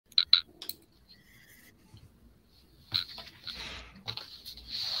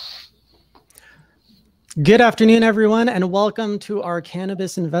Good afternoon, everyone, and welcome to our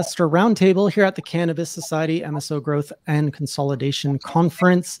Cannabis Investor Roundtable here at the Cannabis Society MSO Growth and Consolidation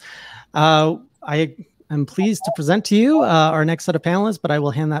Conference. I am pleased to present to you our next set of panelists, but I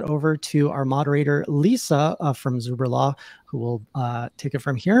will hand that over to our moderator, Lisa from Zuber Law, who will take it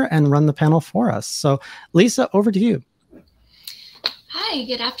from here and run the panel for us. So, Lisa, over to you. Hi,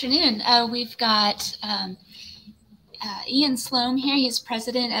 good afternoon. We've got Ian Slome here. He's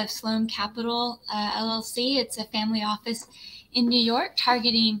president of Slome Capital LLC. It's a family office in New York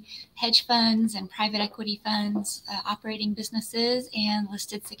targeting hedge funds and private equity funds, operating businesses, and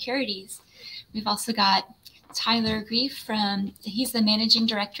listed securities. We've also got Tyler Greif he's the managing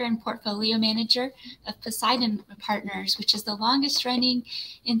director and portfolio manager of Poseidon Partners, which is the longest running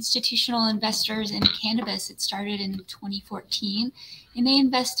institutional investors in cannabis. It started in 2014, and they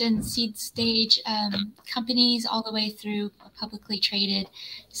invest in seed stage companies all the way through a publicly traded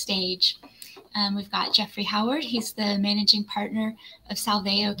stage. We've got Jeffrey Howard. He's the managing partner of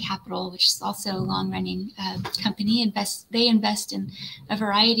Salveo Capital, which is also a long-running company. They invest in a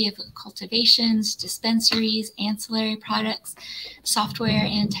variety of cultivations, dispensaries, ancillary products, software,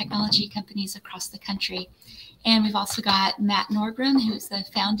 and technology companies across the country. And we've also got Matt Norgren, who's the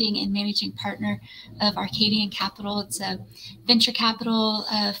founding and managing partner of Arcadian Capital. It's a venture capital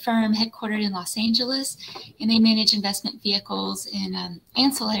firm headquartered in Los Angeles, and they manage investment vehicles in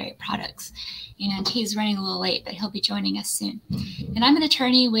ancillary products. And he's running a little late, but he'll be joining us soon. And I'm an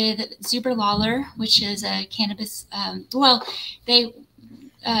attorney with Zuber Lawler, which is a cannabis,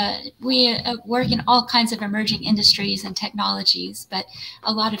 we work in all kinds of emerging industries and technologies, but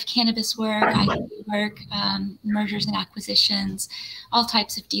a lot of cannabis work, IP work, mergers and acquisitions, all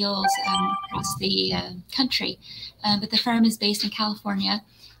types of deals across the country. But the firm is based in California,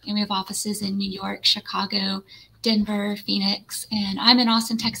 and we have offices in New York, Chicago, Denver, Phoenix, and I'm in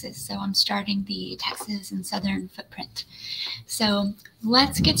Austin, Texas, so I'm starting the Texas and Southern footprint. So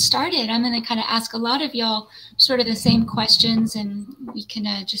let's get started. I'm going to kind of ask a lot of y'all sort of the same questions, and we can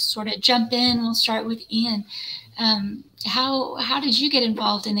just sort of jump in. We'll start with Ian. How did you get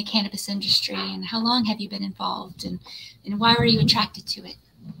involved in the cannabis industry, and how long have you been involved, and why were you attracted to it?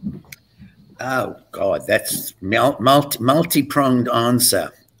 Oh, God, that's multi-pronged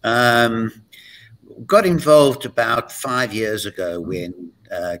answer. Got involved about 5 years ago when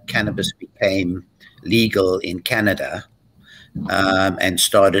cannabis became legal in Canada, and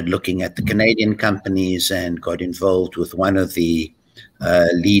started looking at the Canadian companies and got involved with one of the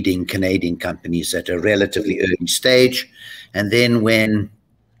leading Canadian companies at a relatively early stage. And then when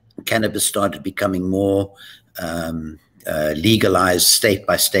cannabis started becoming more legalized state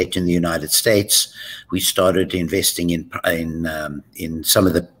by state in the United States, we started investing in some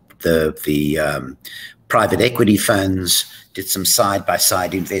of the private equity funds, did some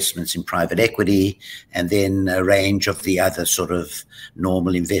side-by-side investments in private equity, and then a range of the other sort of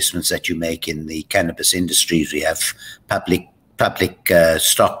normal investments that you make in the cannabis industries. We have public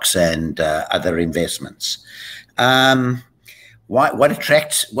stocks and other investments.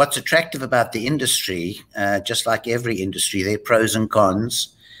 What's attractive about the industry, just like every industry, there are pros and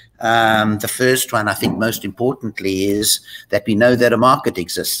cons. The first one, I think most importantly, is that we know that a market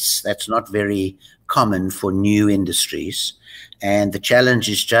exists. That's not very common for new industries. And the challenge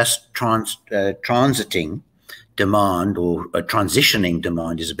is just transiting demand, or transitioning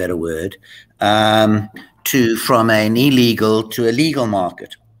demand is a better word, from an illegal to a legal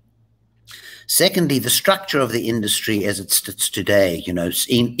market. Secondly, the structure of the industry as it sits today,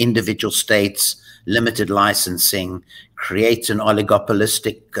 individual states, limited licensing, creates an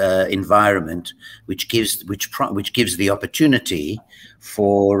oligopolistic environment, which gives the opportunity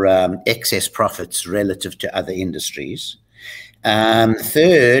for excess profits relative to other industries.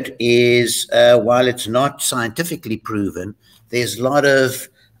 Third is, while it's not scientifically proven, there's a lot of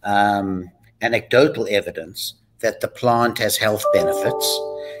anecdotal evidence that the plant has health benefits.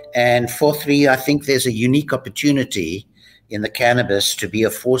 And fourthly, I think there's a unique opportunity in the cannabis to be a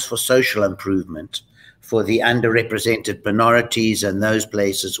force for social improvement for the underrepresented minorities and those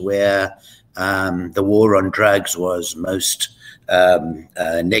places where the war on drugs was most had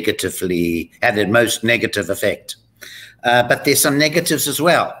the most negative effect. But there's some negatives as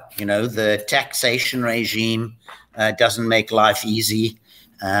well. The taxation regime doesn't make life easy,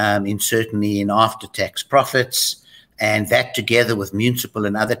 certainly in after-tax profits. And that, together with municipal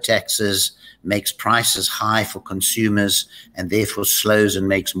and other taxes, makes prices high for consumers and therefore slows and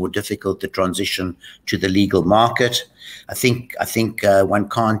makes more difficult the transition to the legal market. I think one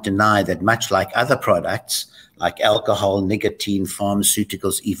can't deny that, much like other products, like alcohol, nicotine,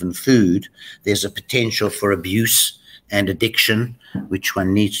 pharmaceuticals, even food, there's a potential for abuse and addiction, which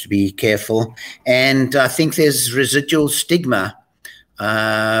one needs to be careful. And I think there's residual stigma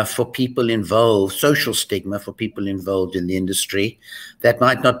for people involved, social stigma for people involved in the industry. That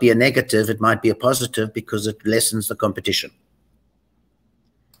might not be a negative, it might be a positive because it lessens the competition.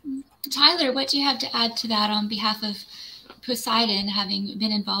 Tyler, what do you have to add to that on behalf of Poseidon, having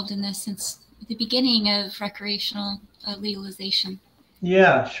been involved in this since the beginning of recreational legalization?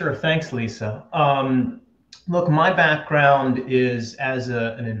 Yeah, sure. Thanks, Lisa. Look, my background is as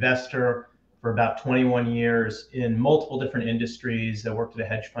an investor for about 21 years in multiple different industries. I worked at a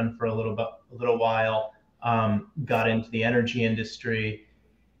hedge fund for a little while, got into the energy industry.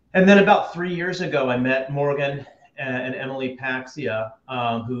 And then about 3 years ago, I met Morgan and Emily Paxia,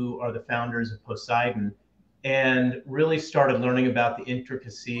 who are the founders of Poseidon, and really started learning about the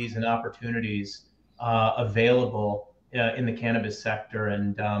intricacies and opportunities available in the cannabis sector.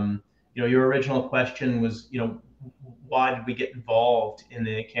 And your original question was, why did we get involved in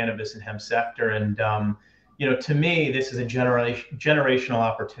the cannabis and hemp sector? And to me, this is a generational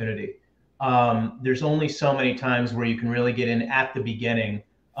opportunity. There's only so many times where you can really get in at the beginning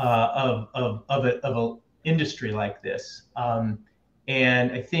of an industry like this.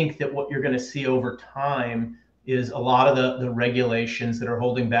 And I think that what you're going to see over time is a lot of the regulations that are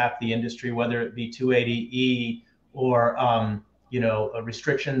holding back the industry, whether it be 280E or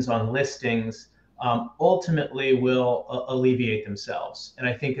restrictions on listings, ultimately will alleviate themselves. And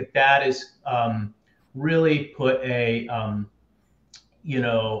I think that is really put a, I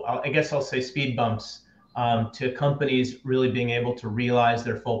guess I'll say speed bumps to companies really being able to realize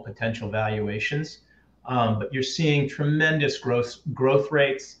their full potential valuations. But you're seeing tremendous growth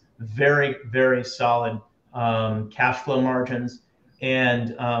rates, very, very solid cash flow margins.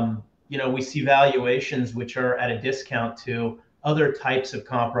 And, we see valuations which are at a discount to other types of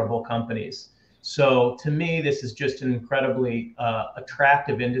comparable companies. So to me, this is just an incredibly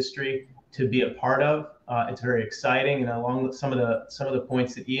attractive industry to be a part of. It's very exciting, and along with some of the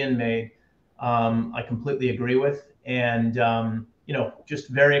points that Ian made, I completely agree with. And just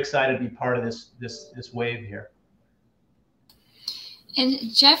very excited to be part of this wave here.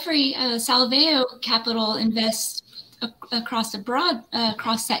 And Jeffrey, Salveo Capital invests across a broad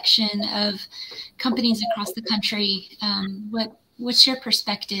cross-section of companies across the country. What's your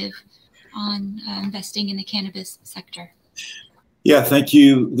perspective on investing in the cannabis sector? Yeah, thank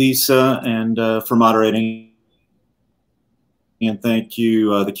you, Lisa, and for moderating. And thank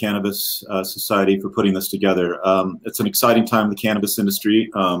you, the Cannabis Society, for putting this together. It's an exciting time in the cannabis industry.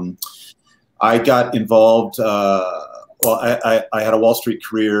 I got involved, I had a Wall Street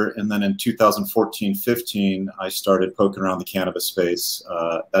career, and then in 2014-15, I started poking around the cannabis space.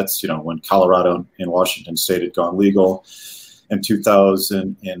 That's when Colorado and Washington State had gone legal. In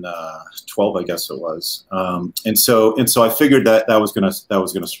 2012, I guess it was, and so I figured that was gonna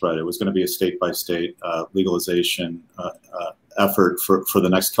spread. It was gonna be a state-by-state legalization effort for the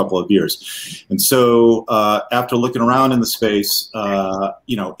next couple of years. And so after looking around in the space,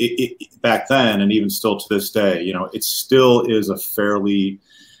 back then and even still to this day, it still is a fairly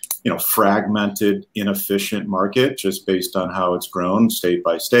fragmented, inefficient market just based on how it's grown state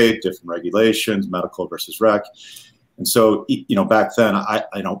by state, different regulations, medical versus rec. And so, back then,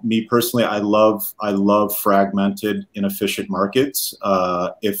 me personally, I love fragmented, inefficient markets.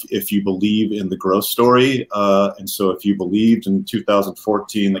 If you believe in the growth story, and so if you believed in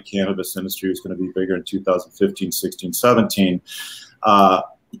 2014, the cannabis industry was going to be bigger in 2015, 16, 17,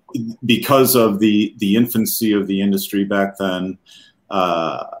 because of the infancy of the industry back then,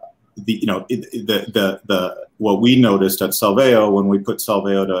 what we noticed at Salveo when we put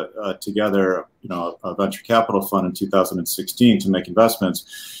Salveo together, a venture capital fund in 2016 to make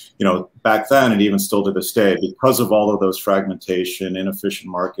investments, back then and even still to this day, because of all of those fragmentation,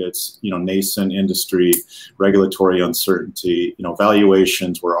 inefficient markets, nascent industry, regulatory uncertainty,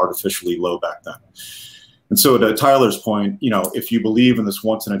 valuations were artificially low back then. And so to Tyler's point, if you believe in this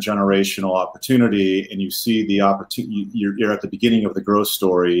once in a generational opportunity and you see the opportunity, you're at the beginning of the growth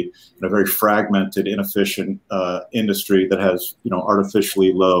story in a very fragmented, inefficient industry that has,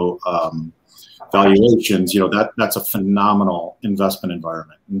 artificially low valuations, that's a phenomenal investment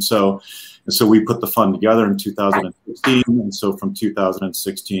environment. And so we put the fund together in 2016. And so from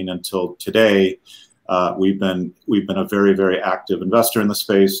 2016 until today, we've been a very, very active investor in the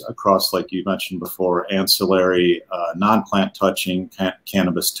space across, like you mentioned before, ancillary, non-plant touching,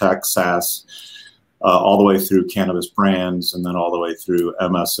 cannabis tech, SaaS, all the way through cannabis brands, and then all the way through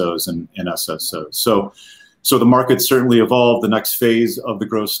MSOs and SSOs. So the market certainly evolved. The next phase of the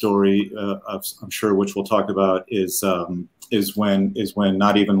growth story, I'm sure, which we'll talk about, is is when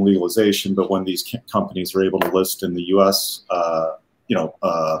not even legalization, but when these companies are able to list in the U.S.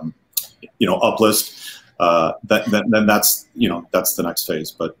 Uplist. Then that's that's the next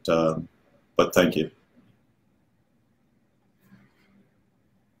phase. But thank you.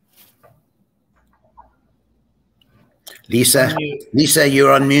 Lisa,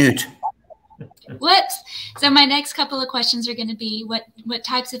 you're on mute. Whoops. So my next couple of questions are going to be what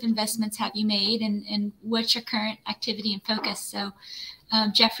types of investments have you made, and what's your current activity and focus? So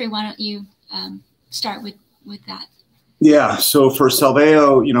Jeffrey, why don't you start with that? Yeah. So for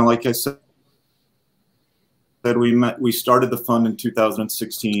Salveo, like I said, we started the fund in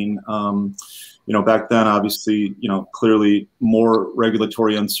 2016. Back then, obviously, clearly more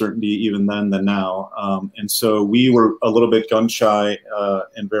regulatory uncertainty even then than now. And so we were a little bit gun shy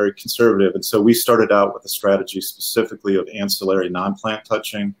and very conservative. And so we started out with a strategy specifically of ancillary non-plant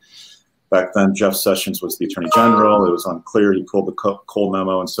touching. Back then, Jeff Sessions was the Attorney General. It was unclear. He pulled the Cole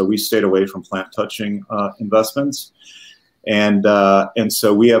memo. And so we stayed away from plant touching investments. And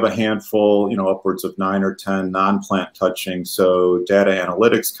so we have a handful, upwards of 9 or 10 non-plant touching. So data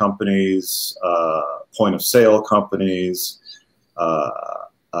analytics companies, point of sale companies,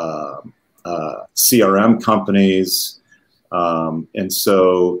 CRM companies. And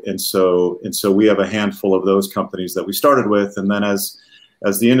so we have a handful of those companies that we started with. And then as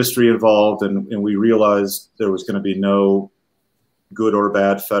the industry evolved and we realized there was going to be no good or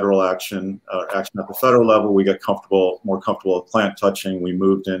bad federal action at the federal level, we got more comfortable with plant touching. We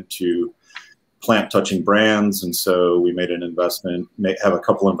moved into plant touching brands, and so we made an investment, have a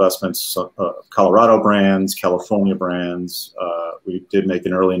couple investments, Colorado brands, California brands. We did make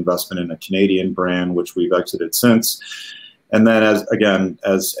an early investment in a Canadian brand, which we've exited since. And then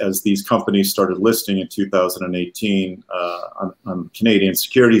as these companies started listing in 2018 on the Canadian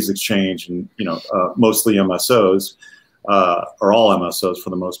Securities Exchange, and mostly MSOs, or all MSOs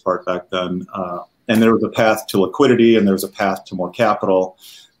for the most part back then. And there was a path to liquidity and there was a path to more capital.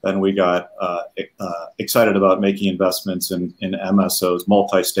 Then we got excited about making investments in MSOs,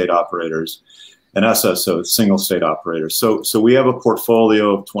 multi-state operators, and SSOs, single state operators. So we have a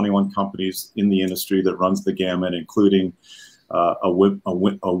portfolio of 21 companies in the industry that runs the gamut, including a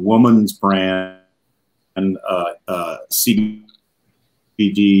woman's brand and CBD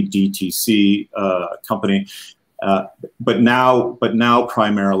DTC company. But now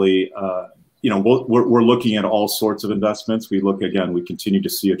primarily, we're looking at all sorts of investments. We continue to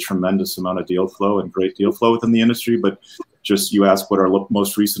see a tremendous amount of deal flow and great deal flow within the industry. But just you asked what our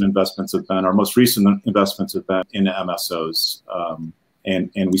most recent investments have been. Our most recent investments have been in MSOs,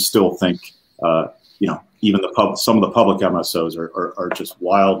 and we still think, even some of the public MSOs are just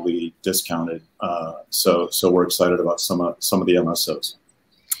wildly discounted. So we're excited about some of the MSOs.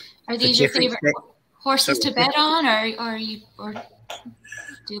 Are these your favorite horses to bet on, or do you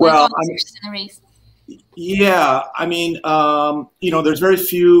like all the horses in the race? Yeah, there's very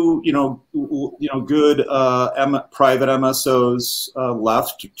few, good private MSOs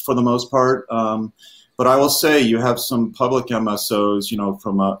left for the most part. But I will say you have some public MSOs,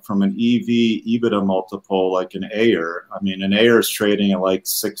 from an EV/EBITDA multiple like an Ayer. An Ayer is trading at like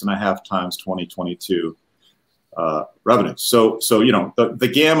 6.5 times 2022. Revenue. So the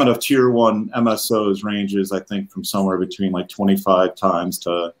gamut of tier 1 MSOs ranges, I think, from somewhere between like 25 times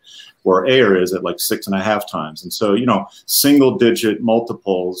to where Ayer is at like 6.5 times. And so, single digit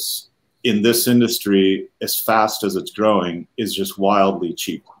multiples in this industry, as fast as it's growing, is just wildly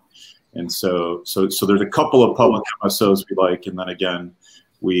cheap. And so there's a couple of public MSOs we like. And then again,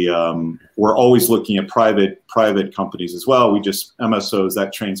 we're always looking at private companies as well. MSOs,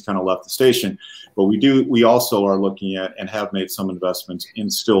 that train's kind of left the station. But we also are looking at and have made some investments in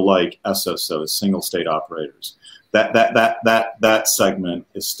still like SSOs, single state operators. That segment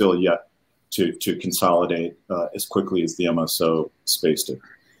is still yet to consolidate as quickly as the MSO space did.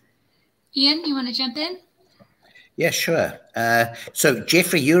 Ian, you want to jump in? Yeah, sure. So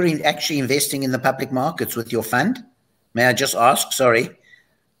Jeffrey, you're actually investing in the public markets with your fund. May I just ask? Sorry.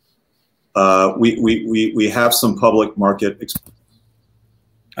 We have some public market.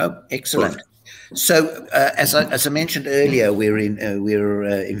 Oh, excellent. So as I mentioned earlier, we're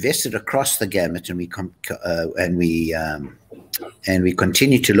invested across the gamut, and we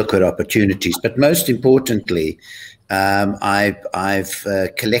continue to look at opportunities. But most importantly, I've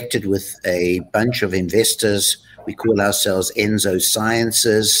collected with a bunch of investors. We call ourselves Enzo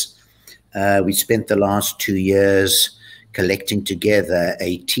Sciences. We spent the last 2 years collecting together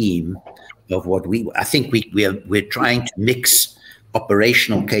a team of what I think we're trying to mix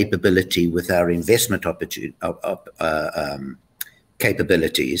operational capability with our investment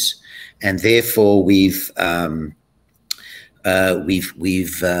capabilities, and therefore we've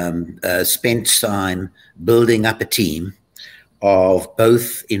we've spent time building up a team of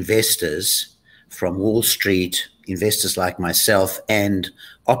both investors from Wall Street, investors like myself, and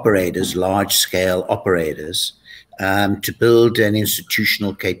operators, large-scale operators, to build an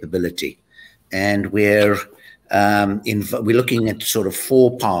institutional capability. And we're looking at sort of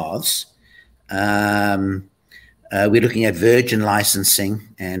 4 paths. We're looking at virgin licensing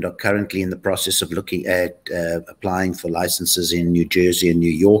and are currently in the process of looking at applying for licenses in New Jersey and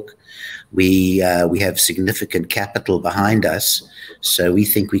New York. We have significant capital behind us, so we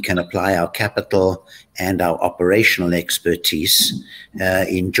think we can apply our capital and our operational expertise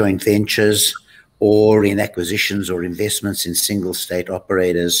in joint ventures or in acquisitions or investments in single state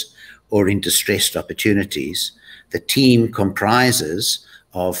operators or in distressed opportunities. The team comprises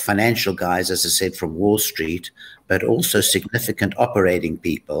of financial guys, as I said, from Wall Street, but also significant operating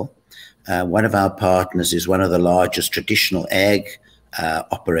people. One of our partners is one of the largest traditional ag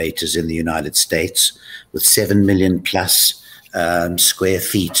operators in the United States, with 7 million plus square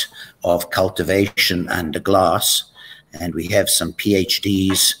feet of cultivation under glass. And we have some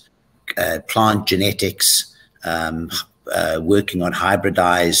PhDs, plant genetics, working on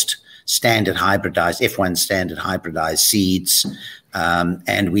standard hybridized, F1 standard hybridized seeds.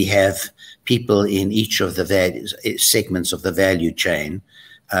 And we have people in each of the segments of the value chain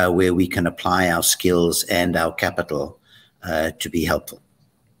where we can apply our skills and our capital to be helpful.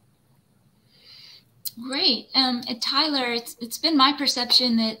 Great. And Tyler, it's been my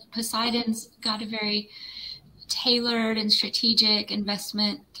perception that Poseidon's got a very tailored and strategic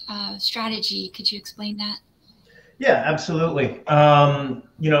investment strategy. Could you explain that? Yeah, absolutely.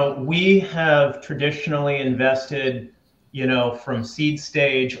 We have traditionally invested, from seed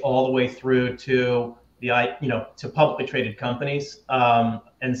stage all the way through to to publicly traded companies.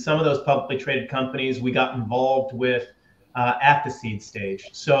 And some of those publicly traded companies we got involved with at the seed stage.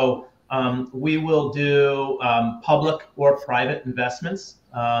 So we will do public or private investments.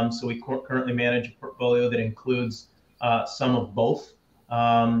 So we currently manage a portfolio that includes some of both.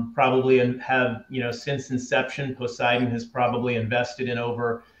 Probably have, since inception, Poseidon has probably invested in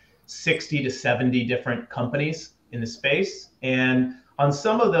over 60 to 70 different companies in the space. And on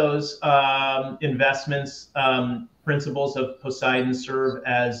some of those investments, principals of Poseidon serve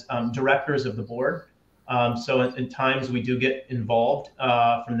as directors of the board. So in times we do get involved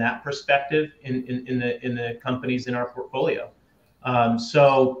from that perspective in the companies in our portfolio.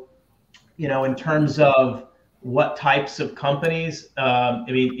 So, in terms of what types of companies,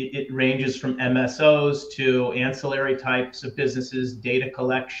 it ranges from MSOs to ancillary types of businesses, data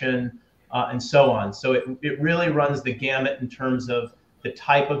collection, and so on. So it really runs the gamut in terms of the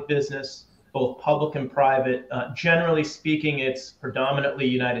type of business, both public and private. Generally speaking, it's predominantly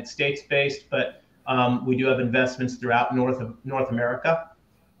United States based, but we do have investments throughout North America.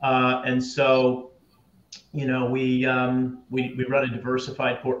 And so, we run a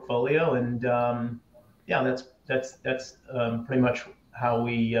diversified portfolio, and yeah, that's pretty much how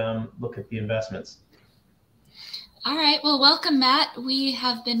we look at the investments. All right. Well, welcome, Matt. We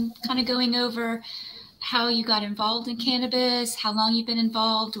have been kind of going over how you got involved in cannabis, how long you've been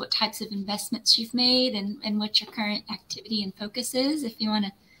involved, what types of investments you've made, and what your current activity and focus is. If you want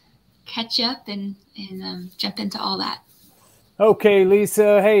to catch up and jump into all that. Okay,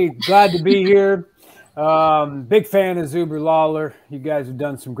 Lisa. Hey, glad to be here. Big fan of Zuber, Lawler. You guys have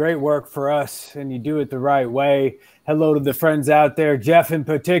done some great work for us, and you do it the right way. Hello to the friends out there, Jeff in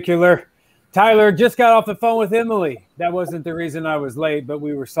particular. Tyler, just got off the phone with Emily. That wasn't the reason I was late, but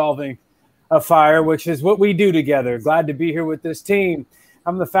we were solving a fire, which is what we do together. Glad to be here with this team.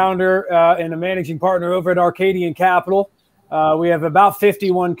 I'm the founder and a managing partner over at Arcadian Capital. We have about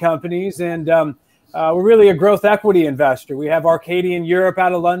 51 companies, and we're really a growth equity investor. We have Arcadian Europe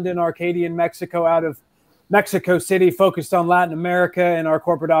out of London, Arcadian Mexico out of Mexico City, focused on Latin America, and our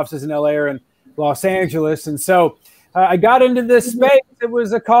corporate offices in LA or in Los Angeles. And so I got into this space. It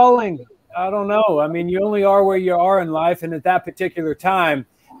was a calling. I don't know. I mean, you only are where you are in life. And at that particular time,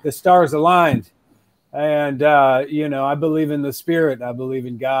 the stars aligned. And, I believe in the spirit. I believe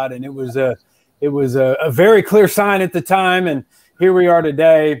in God. And it was a very clear sign at the time. And here we are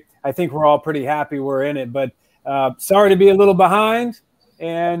today. I think we're all pretty happy we're in it. But sorry to be a little behind.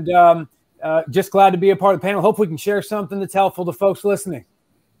 And just glad to be a part of the panel. Hope we can share something that's helpful to folks listening.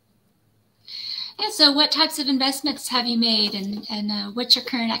 Yeah, so what types of investments have you made, and what's your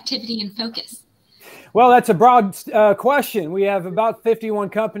current activity and focus? Well, that's a broad question. We have about 51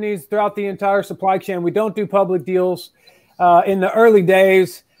 companies throughout the entire supply chain. We don't do public deals. In the early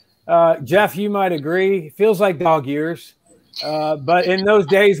days, Jeff, you might agree, it feels like dog years. But in those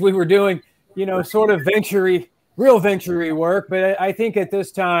days, we were doing, sort of venture-y real venture-y work. But I think at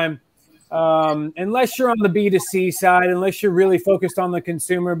this time, unless you're on the B2C side, unless you're really focused on the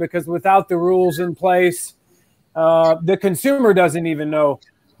consumer, because without the rules in place, the consumer doesn't even know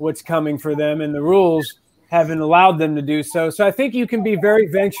what's coming for them, and the rules haven't allowed them to do so. So I think you can be very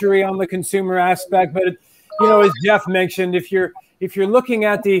venture-y on the consumer aspect. But, you know, as Jeff mentioned, if you're looking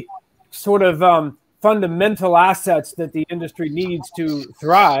at the sort of fundamental assets that the industry needs to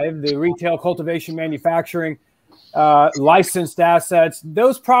thrive, the retail, cultivation, manufacturing, licensed assets,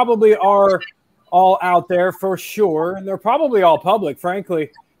 those probably are all out there for sure. And they're probably all public,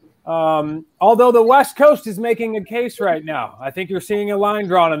 frankly. Although the West Coast is making a case right now. I think you're seeing a line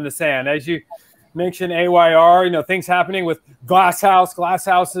drawn in the sand. As you mentioned, AYR, you know, things happening with Glass House. Glass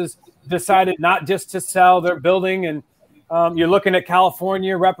House has decided not just to sell their building. And you're looking at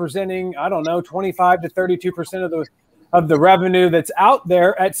California representing, I don't know, 25 to 32% of the revenue that's out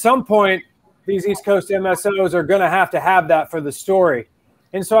there. At some point, these East Coast MSOs are going to have that for the story.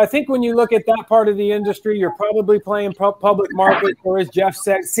 And so I think when you look at that part of the industry, you're probably playing public market, or as Jeff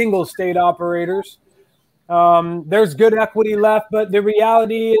said, single state operators. There's good equity left, but the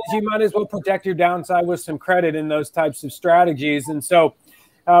reality is you might as well protect your downside with some credit in those types of strategies. And so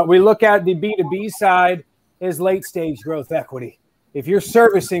we look at the B2B side as late stage growth equity. If you're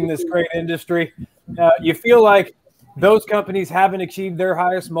servicing this great industry, you feel like those companies haven't achieved their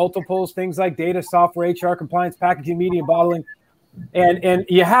highest multiples, things like data, software, HR, compliance, packaging, media, bottling. And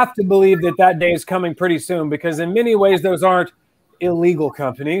you have to believe that day is coming pretty soon, because in many ways, those aren't illegal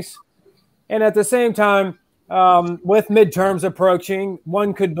companies. And at the same time, with midterms approaching,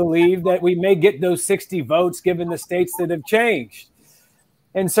 one could believe that we may get those 60 votes given the states that have changed.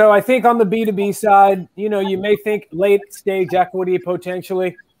 And so I think on the B2B side, you know, you may think late stage equity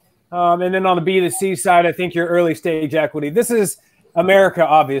potentially. And then on the B2C side, I think your early stage equity. This is America,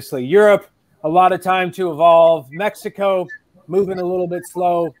 obviously. Europe, a lot of time to evolve. Mexico, moving a little bit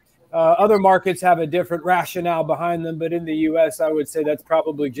slow. Other markets have a different rationale behind them. But in the U.S., I would say that's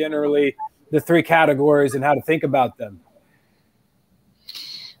probably generally the three categories and how to think about them.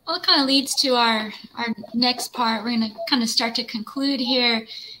 Well, it kind of leads to our next part. We're going to kind of start to conclude here and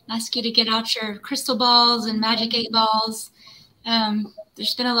ask you to get out your crystal balls and magic 8 balls.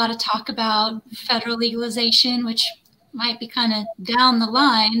 There's been a lot of talk about federal legalization, which might be kind of down the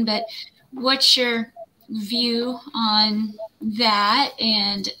line, but what's your view on that,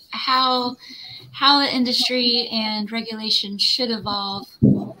 and how the industry and regulation should evolve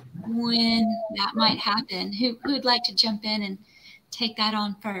when that might happen? Who would like to jump in and take that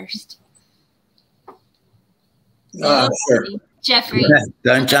on first? Sure. Jeffrey.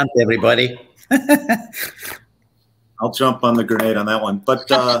 Don't jump, everybody. I'll jump on the grenade on that one. But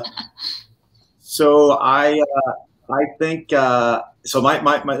so I think so.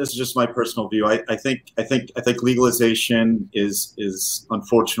 My this is just my personal view. I think legalization is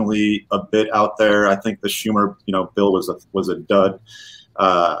unfortunately a bit out there. I think the Schumer bill was a dud.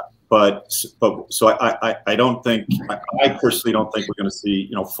 But so I don't think, I personally don't think we're going to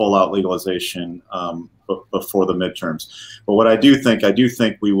see full out legalization before the midterms. But what I do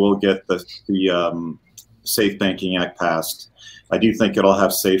think we will get the Safe Banking Act passed. I do think it'll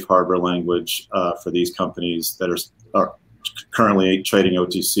have safe harbor language for these companies that are currently trading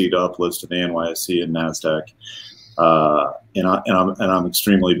OTC to uplist to the NYSE and NASDAQ. And I'm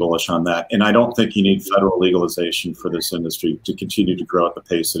extremely bullish on that. And I don't think you need federal legalization for this industry to continue to grow at the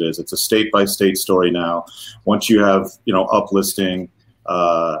pace it is. It's a state-by-state story now. Once you have uplisting,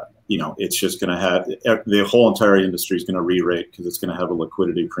 it's just going to have the whole entire industry is going to re-rate because it's going to have a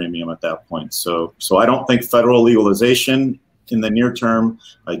liquidity premium at that point. So I don't think federal legalization in the near term.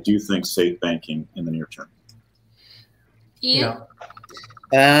 I do think safe banking in the near term. Yeah.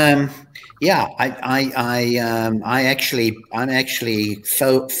 Yeah, I'm actually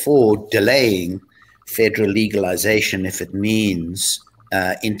for delaying federal legalization if it means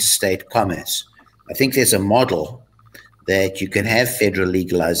interstate commerce. I think there's a model that you can have federal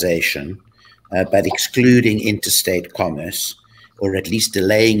legalization, but excluding interstate commerce, or at least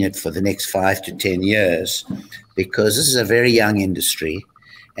delaying it for the next 5 to 10 years, because this is a very young industry,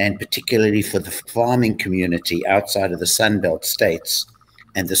 and particularly for the farming community outside of the Sunbelt states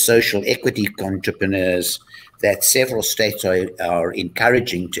and the social equity entrepreneurs that several states are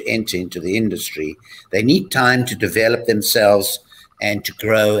encouraging to enter into the industry. They need time to develop themselves and to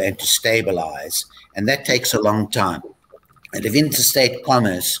grow and to stabilize, and that takes a long time. And if interstate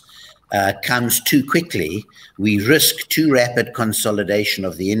commerce comes too quickly, we risk too rapid consolidation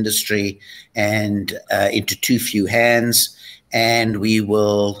of the industry and into too few hands, and we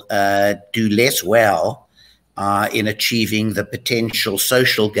will do less well in achieving the potential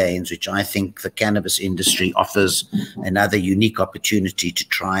social gains, which I think the cannabis industry offers another unique opportunity to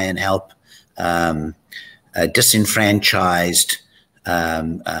try and help disenfranchised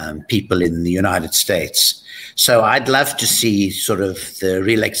people in the United States. So I'd love to see sort of the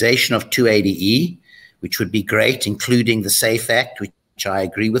relaxation of 280E, which would be great, including the SAFE Act, which I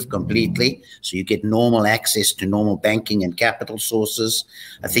agree with completely. So you get normal access to normal banking and capital sources.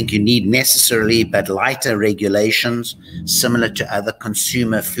 I think you need necessarily but lighter regulations similar to other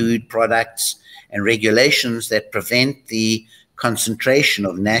consumer food products, and regulations that prevent the concentration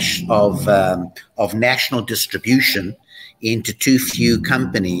of national distribution into too few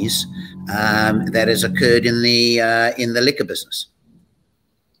companies that has occurred in the liquor business.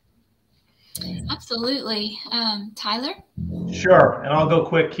 Absolutely. Tyler? Sure, and I'll go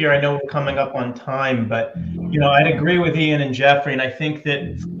quick here. I know we're coming up on time, but I'd agree with Ian and Jeffrey, and I think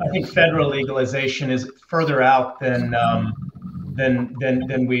federal legalization is further out than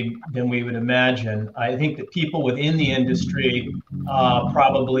we would imagine. I think that people within the industry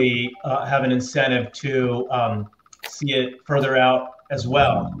probably have an incentive to see it further out as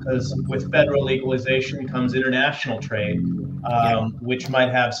well, because with federal legalization comes international trade, which might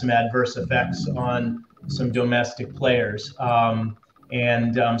have some adverse effects on some domestic players. So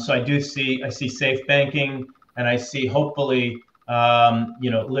I see safe banking, and I see hopefully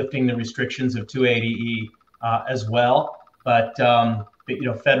lifting the restrictions of 280E as well. But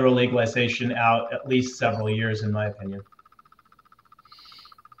federal legalization out at least several years, in my opinion.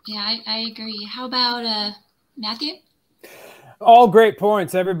 Yeah, I agree. How about Matthew? All great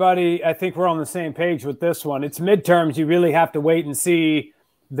points, everybody. I think we're on the same page with this one. It's midterms. You really have to wait and see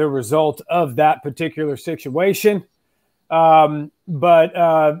the result of that particular situation. But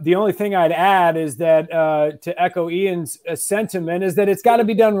the only thing I'd add is that to echo Ian's sentiment is that it's got to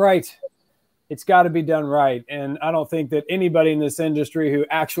be done right. It's got to be done right. And I don't think that anybody in this industry who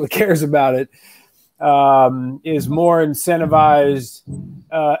actually cares about it is more incentivized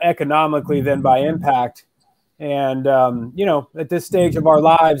economically than by impact. And, at this stage of our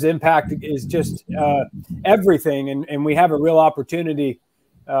lives, impact is just everything. And we have a real opportunity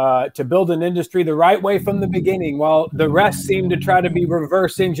to build an industry the right way from the beginning, while the rest seem to try to be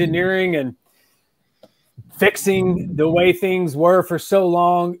reverse engineering and fixing the way things were for so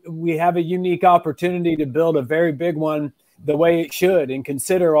long. We have a unique opportunity to build a very big one the way it should and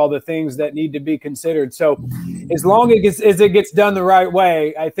consider all the things that need to be considered. So as long as it gets done the right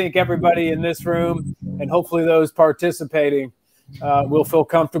way, I think everybody in this room and hopefully those participating will feel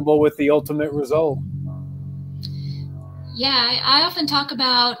comfortable with the ultimate result. Yeah, I often talk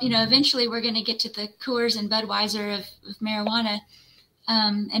about, eventually we're going to get to the Coors and Budweiser of marijuana.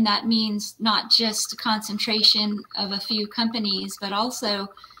 And that means not just a concentration of a few companies, but also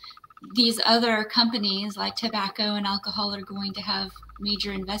these other companies like tobacco and alcohol are going to have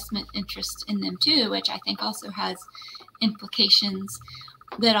major investment interest in them too, which I think also has implications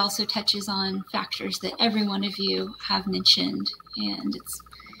that also touches on factors that every one of you have mentioned. And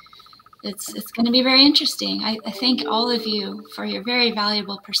it's going to be very interesting. I thank all of you for your very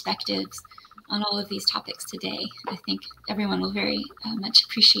valuable perspectives on all of these topics today. I think everyone will very much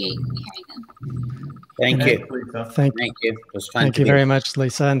appreciate hearing them. Thank you. Thank you. It was fun. Thank you very much,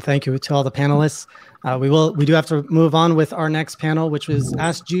 Lisa, and thank you to all the panelists. We do have to move on with our next panel, which was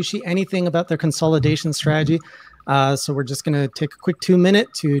Ask Jushi anything about their consolidation strategy. So we're just going to take a quick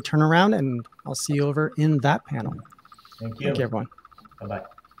 2-minute to turn around, and I'll see you over in that panel. Thank you. Thank you, everyone. Bye-bye.